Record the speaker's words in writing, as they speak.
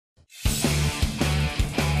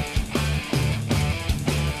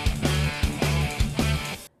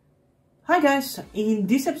Hi guys, in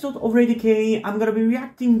this episode of RadioK, I'm gonna be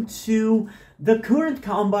reacting to the current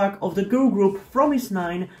comeback of the girl group from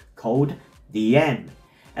E9 called The End.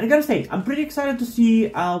 And I gotta say, I'm pretty excited to see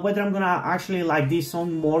whether I'm gonna actually like this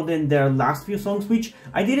song more than their last few songs, which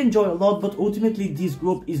I did enjoy a lot, but ultimately this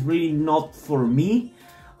group is really not for me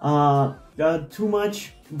too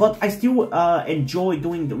much. But I still enjoy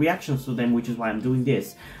doing the reactions to them, which is why I'm doing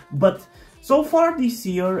this. But so far this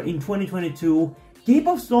year, in 2022,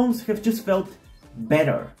 K-pop songs have just felt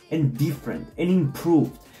better and different and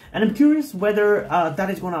improved. And I'm curious whether that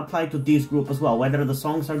is gonna apply to this group as well, whether the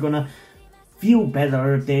songs are gonna feel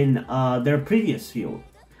better than their previous few.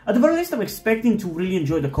 At the very least, I'm expecting to really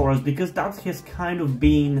enjoy the chorus, because that has kind of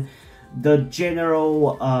been the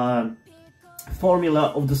general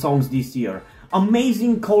formula of the songs this year.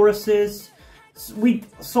 Amazing choruses with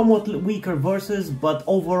somewhat weaker verses, but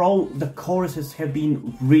overall the choruses have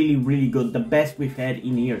been really good, the best we've had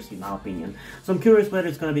in years in my opinion. So I'm curious whether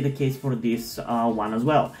it's gonna be the case for this one as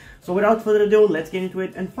well. So without further ado, let's get into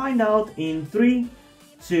it and find out in 3,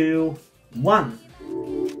 2, 1.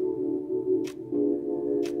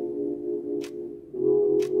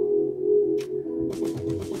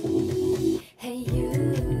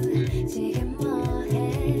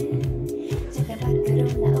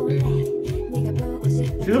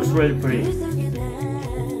 She looks really pretty.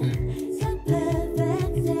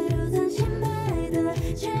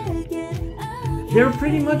 They're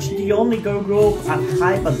pretty much the only girl group at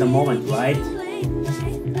hype at the moment, right?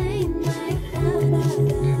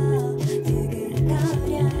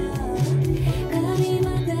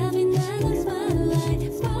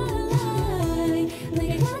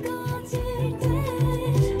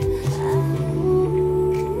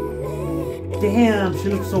 Damn, she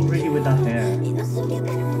looks so pretty with that hair.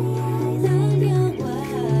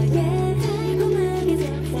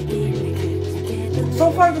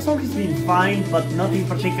 So far the song has been fine, but nothing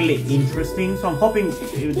particularly interesting, so I'm hoping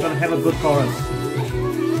it's gonna have a good chorus.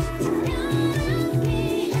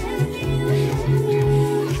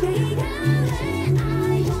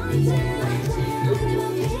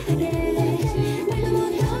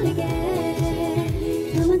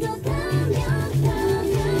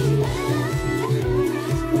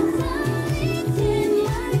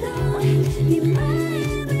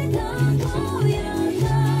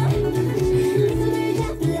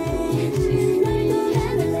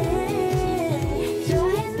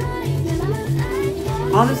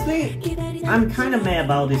 Honestly, I'm kinda mad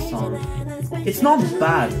about this song. It's not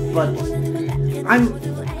bad, but I'm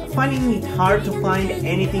finding it hard to find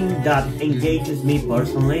anything that engages me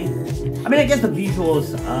personally. I mean, I guess the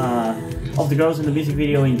visuals of the girls in the music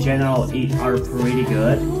video in general are pretty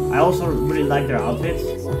good. I also really like their outfits.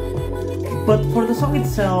 But for the song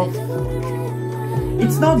itself,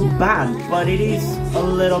 it's not bad, but it is a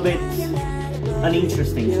little bit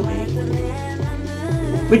uninteresting to me.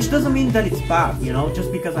 Which doesn't mean that it's bad, you know, just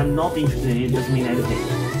because I'm not interested in it doesn't mean anything.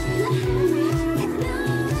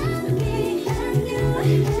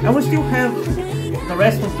 And we still have the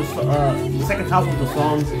rest of the second half of the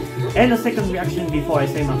song and a second reaction before I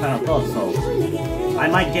say my final thoughts, so I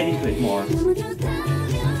might get into it more.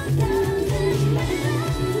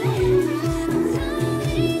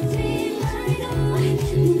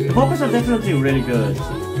 The vocals are definitely really good.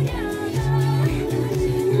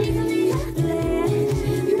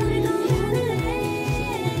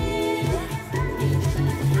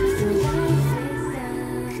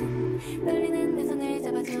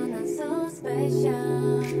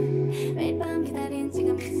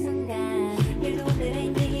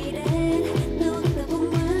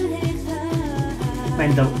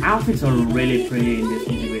 Man, the outfits are really pretty in this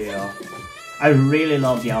music video. I really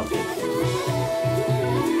love the outfits.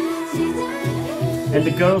 And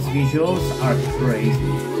the girls' visuals are crazy.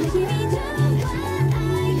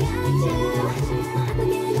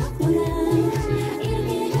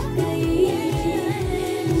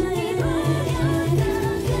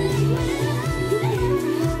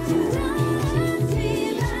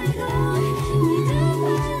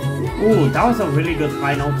 Ooh, that was a really good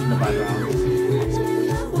high note in the background.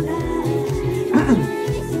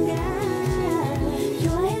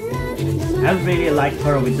 I really like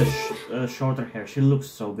her with the shorter hair. She looks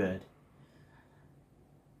so good.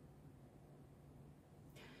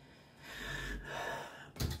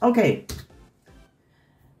 Okay.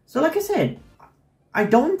 So like I said, I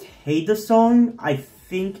don't hate the song. I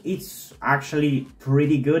think it's actually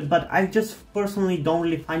pretty good, but I just personally don't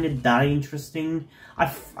really find it that interesting. I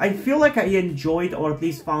feel like I enjoyed, or at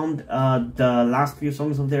least found the last few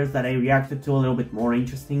songs of theirs that I reacted to a little bit more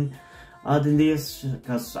interesting than this,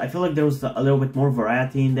 because I feel like there was a little bit more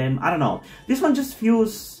variety in them. I don't know. This one just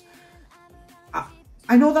feels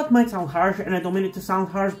I know that might sound harsh, and I don't mean it to sound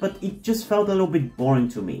harsh, but it just felt a little bit boring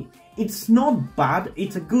to me. It's not bad,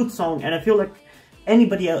 it's a good song, and I feel like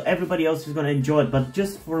everybody else is gonna enjoy it, but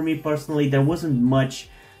just for me personally, there wasn't much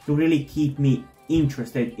to really keep me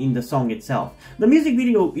interested in the song itself. The music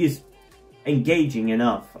video is engaging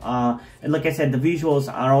enough, and like I said, the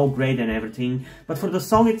visuals are all great and everything, but for the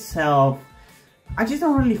song itself, I just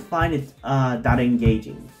don't really find it that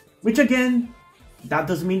engaging. Which again, that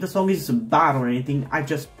doesn't mean the song is bad or anything, I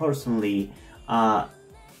just personally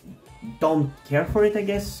don't care for it, I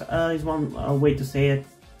guess, is one way to say it.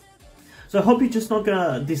 So I hope you're just not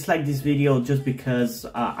gonna dislike this video just because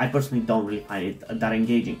I personally don't really find it that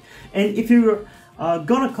engaging. And if you're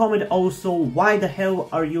gonna comment also, why the hell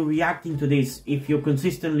are you reacting to this if you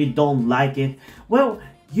consistently don't like it? Well,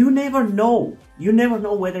 you never know. You never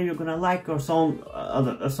know whether you're gonna like a song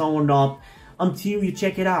or not until you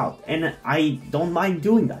check it out. And I don't mind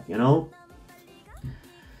doing that, you know?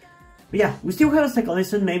 But yeah, we still have a second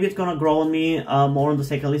listen. Maybe it's gonna grow on me more on the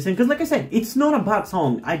second listen. Because like I said, it's not a bad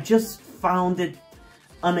song. I just found it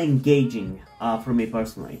unengaging for me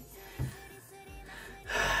personally.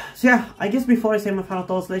 So yeah, I guess before I say my final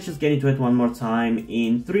thoughts, let's just get into it one more time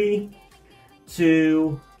in 3,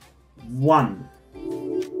 2, 1.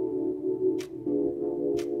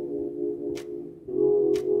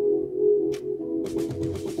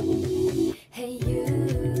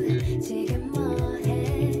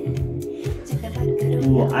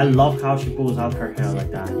 Ooh, I love how she pulls out her hair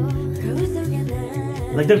like that.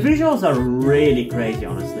 Like, the visuals are really crazy,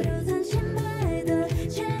 honestly.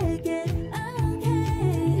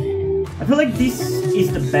 I feel like this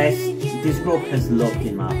is the best this group has looked,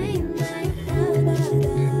 in my opinion.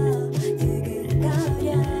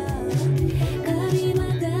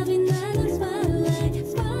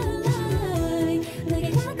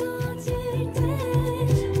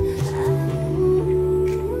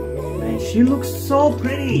 Man, she looks so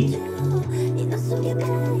pretty!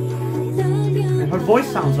 And her voice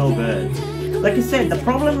sounds so good. Like I said, the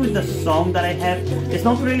problem with the song that I have is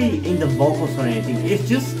not really in the vocals or anything, it's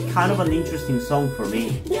just kind of an interesting song for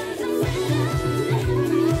me.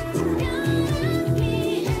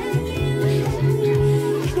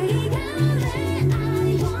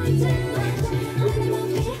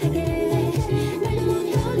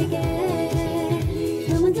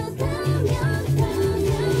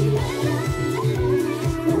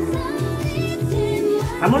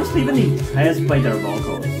 I'm honestly even impressed by their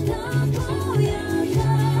vocals.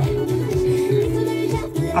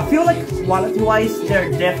 I feel like quality-wise, they're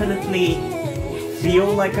definitely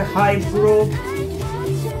feel like a hype group.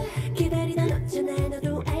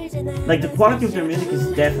 Like, the quality of their music is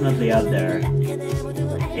definitely up there.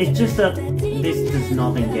 It's just that this does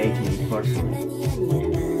not engage me personally.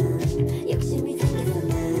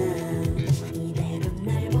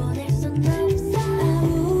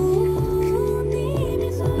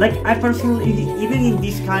 Like, I personally, even in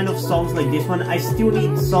these kind of songs like this one, I still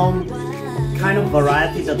need some kind of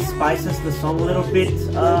variety that spices the song a little bit,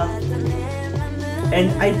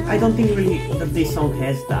 and I don't think really that this song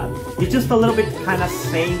has that. It's just a little bit kind of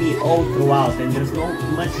samey all throughout, and there's not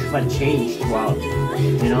much of a change throughout,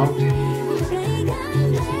 you know?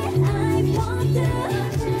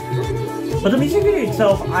 But the music video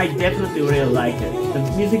itself, I definitely really like it. The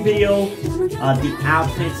music video, the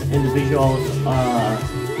outfits and the visuals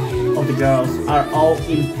of the girls are all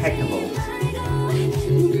impeccable.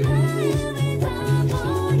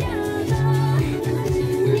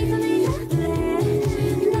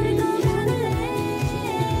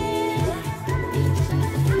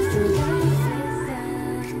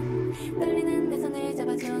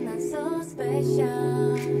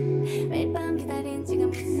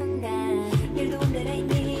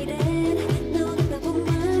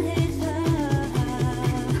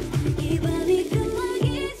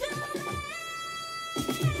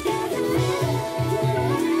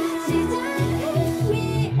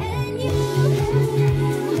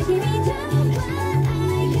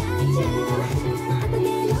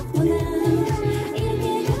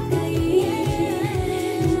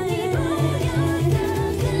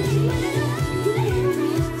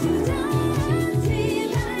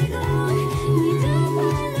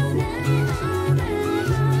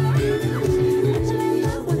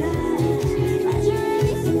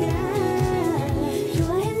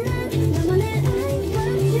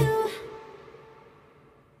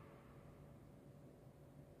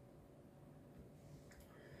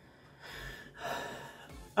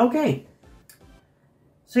 Okay,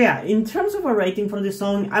 so yeah, in terms of a rating for this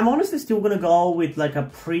song, I'm honestly still gonna go with like a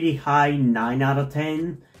pretty high 9 out of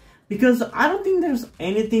 10, because I don't think there's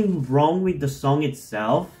anything wrong with the song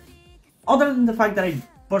itself. other than the fact that I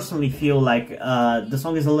personally feel like the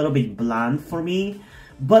song is a little bit bland for me,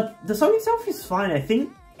 but the song itself is fine. I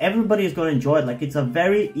think everybody is going to enjoy it. Like, it's a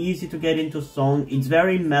very easy to get into song, it's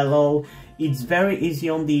very mellow, it's very easy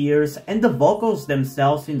on the ears, and the vocals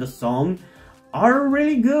themselves in the song are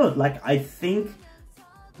really good. Like, I think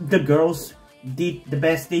the girls did the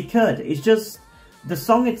best they could. It's just the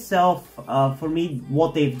song itself, for me,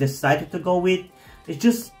 what they've decided to go with, it's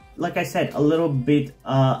just, like I said, a little bit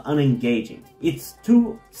unengaging. It's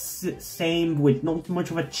too same, with not much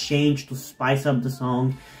of a change to spice up the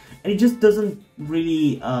song, and it just doesn't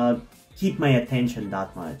really keep my attention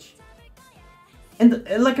that much. And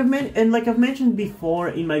like I've mentioned before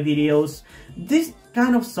in my videos, this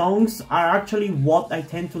kind of songs are actually what I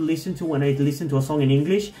tend to listen to when I listen to a song in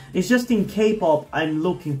English. It's just in K-pop I'm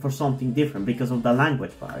looking for something different because of the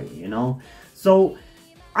language barrier, you know? So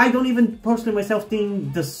I don't even personally myself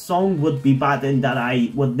think the song would be bad and that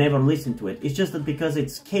I would never listen to it. It's just that because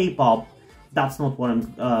it's K-pop, that's not what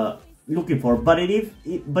I'm looking for. But if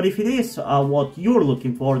it is what you're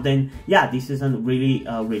looking for, then yeah, this is a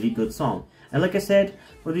really good song. And like I said,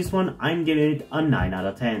 for this one, I'm giving it a 9 out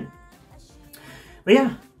of 10. But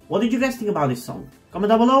yeah, what did you guys think about this song? Comment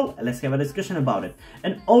down below and let's have a discussion about it.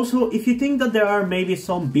 And also, if you think that there are maybe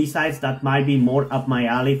some B-sides that might be more up my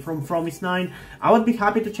alley from Is9, I would be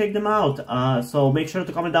happy to check them out. So make sure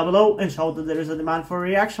to comment down below and show that there is a demand for a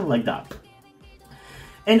reaction like that.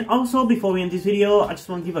 And also, before we end this video, I just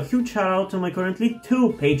want to give a huge shout out to my currently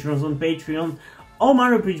 2 patrons on Patreon,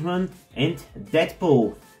 Omar Bridgman and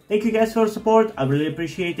Deadpool. Thank you guys for your support, I really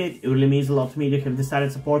appreciate it. It really means a lot to me that you have decided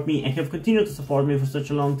to support me and have continued to support me for such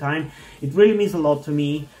a long time. It really means a lot to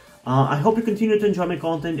me. I hope you continue to enjoy my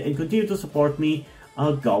content and continue to support me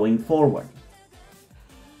going forward.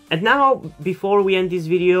 And now, before we end this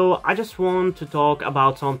video, I just want to talk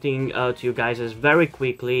about something to you guys very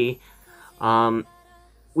quickly,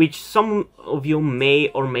 which some of you may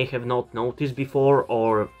or may have not noticed before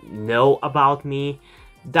or know about me.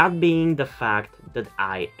 That being the fact that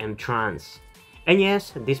I am trans. And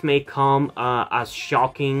yes, this may come as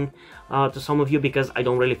shocking to some of you because I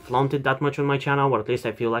don't really flaunt it that much on my channel, or at least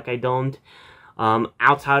I feel like I don't.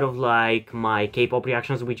 Outside of like my K-pop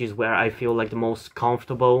reactions, which is where I feel like the most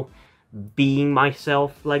comfortable being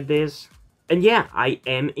myself like this. And yeah, I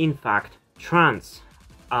am in fact trans.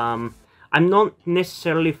 I'm not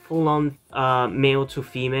necessarily full-on male to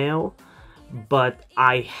female, but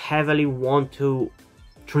I heavily want to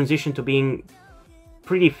transition to being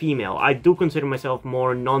pretty female. I do consider myself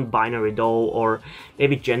more non-binary though, or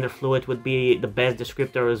maybe gender fluid would be the best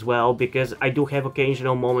descriptor as well, because I do have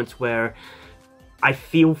occasional moments where I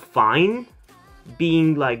feel fine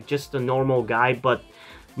being like just a normal guy, but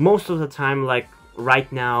most of the time, like right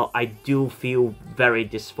now, I do feel very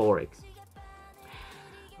dysphoric.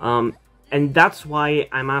 And that's why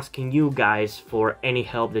I'm asking you guys for any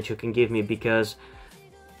help that you can give me, because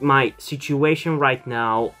my situation right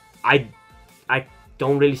now, I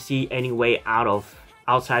don't really see any way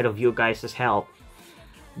outside of you guys' help.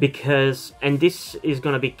 Because, and this is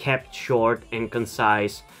gonna be kept short and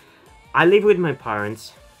concise, I live with my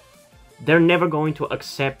parents. They're never going to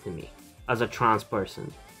accept me as a trans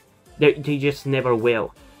person. They just never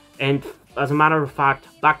will. And as a matter of fact,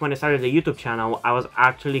 back when I started the YouTube channel, I was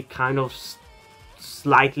actually kind of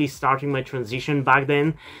slightly starting my transition back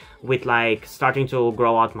then, with like starting to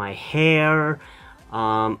grow out my hair.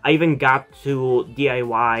 I even got to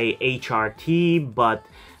DIY HRT, but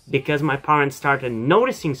because my parents started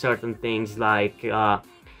noticing certain things, like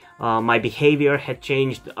my behavior had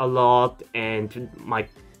changed a lot and my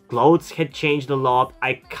clothes had changed a lot,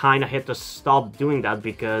 I kind of had to stop doing that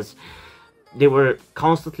because they were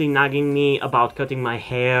constantly nagging me about cutting my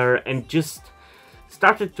hair and just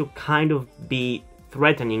started to kind of be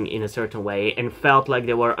threatening in a certain way, and felt like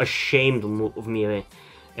they were ashamed of me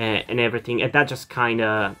and everything. And that just kind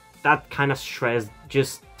of stress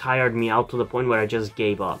just tired me out to the point where I just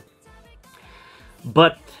gave up.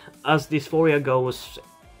 But as dysphoria goes,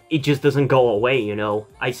 it just doesn't go away, you know.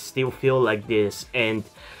 I still feel like this, and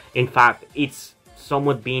in fact it's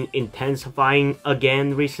somewhat been intensifying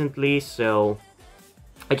again recently, so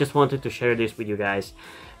I just wanted to share this with you guys.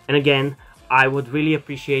 And again, I would really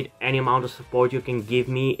appreciate any amount of support you can give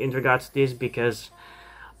me in regards to this, because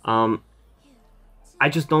I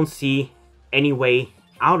just don't see any way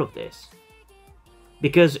out of this.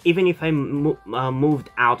 Because even if I moved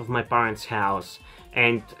out of my parents' house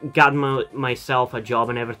and got myself a job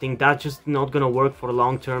and everything, that's just not gonna work for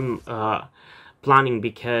long-term planning,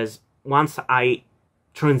 because once I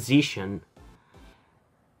transition,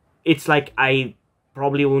 it's like I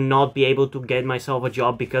probably will not be able to get myself a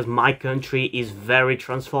job because my country is very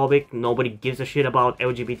transphobic. Nobody gives a shit about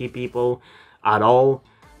LGBT people at all.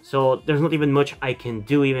 So there's not even much I can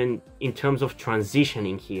do even in terms of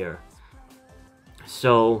transitioning here.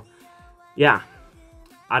 So yeah,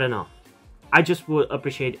 I don't know. I just would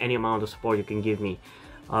appreciate any amount of support you can give me,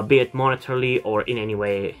 be it monetarily or in any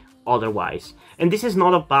way otherwise. And this is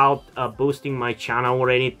not about boosting my channel or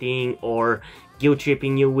anything, or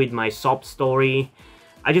guilt-tripping you with my sob story.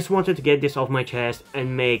 I just wanted to get this off my chest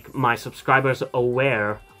and make my subscribers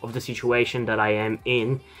aware of the situation that I am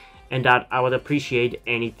in, and that I would appreciate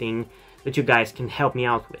anything that you guys can help me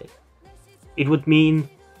out with. It would mean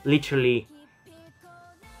literally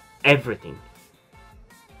everything.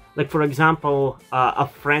 Like, for example, a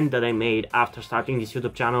friend that I made after starting this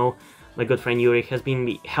YouTube channel, my good friend Yuri, has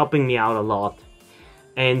been helping me out a lot.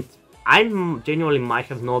 And I genuinely might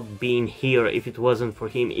have not been here if it wasn't for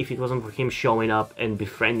him, showing up and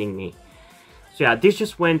befriending me. So yeah, this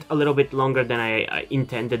just went a little bit longer than I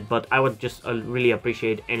intended, but I would just really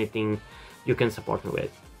appreciate anything you can support me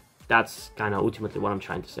with. That's kind of ultimately what I'm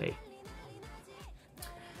trying to say.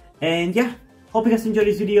 And yeah, hope you guys enjoyed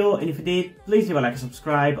this video, and if you did, please leave a like and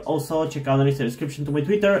subscribe. Also, check out the link in the description to my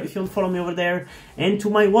Twitter if you want to follow me over there, and to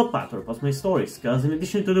my Wattpad where I post my stories, because in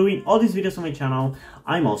addition to doing all these videos on my channel,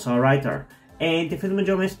 I'm also a writer. And if you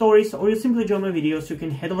enjoy my stories, or you simply enjoy my videos, you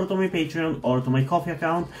can head over to my Patreon or to my Ko-fi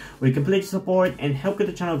account, where you can pledge support and help get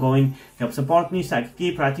the channel going, help support me so I can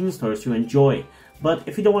keep writing the stories you enjoy. But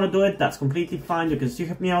if you don't want to do it, that's completely fine. You can still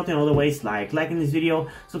help me out in other ways, like liking this video,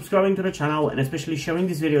 subscribing to the channel, and especially sharing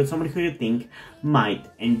this video with somebody who you think might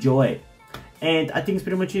enjoy it. And I think it's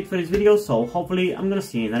pretty much it for this video, so hopefully I'm gonna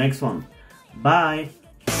see you in the next one. Bye!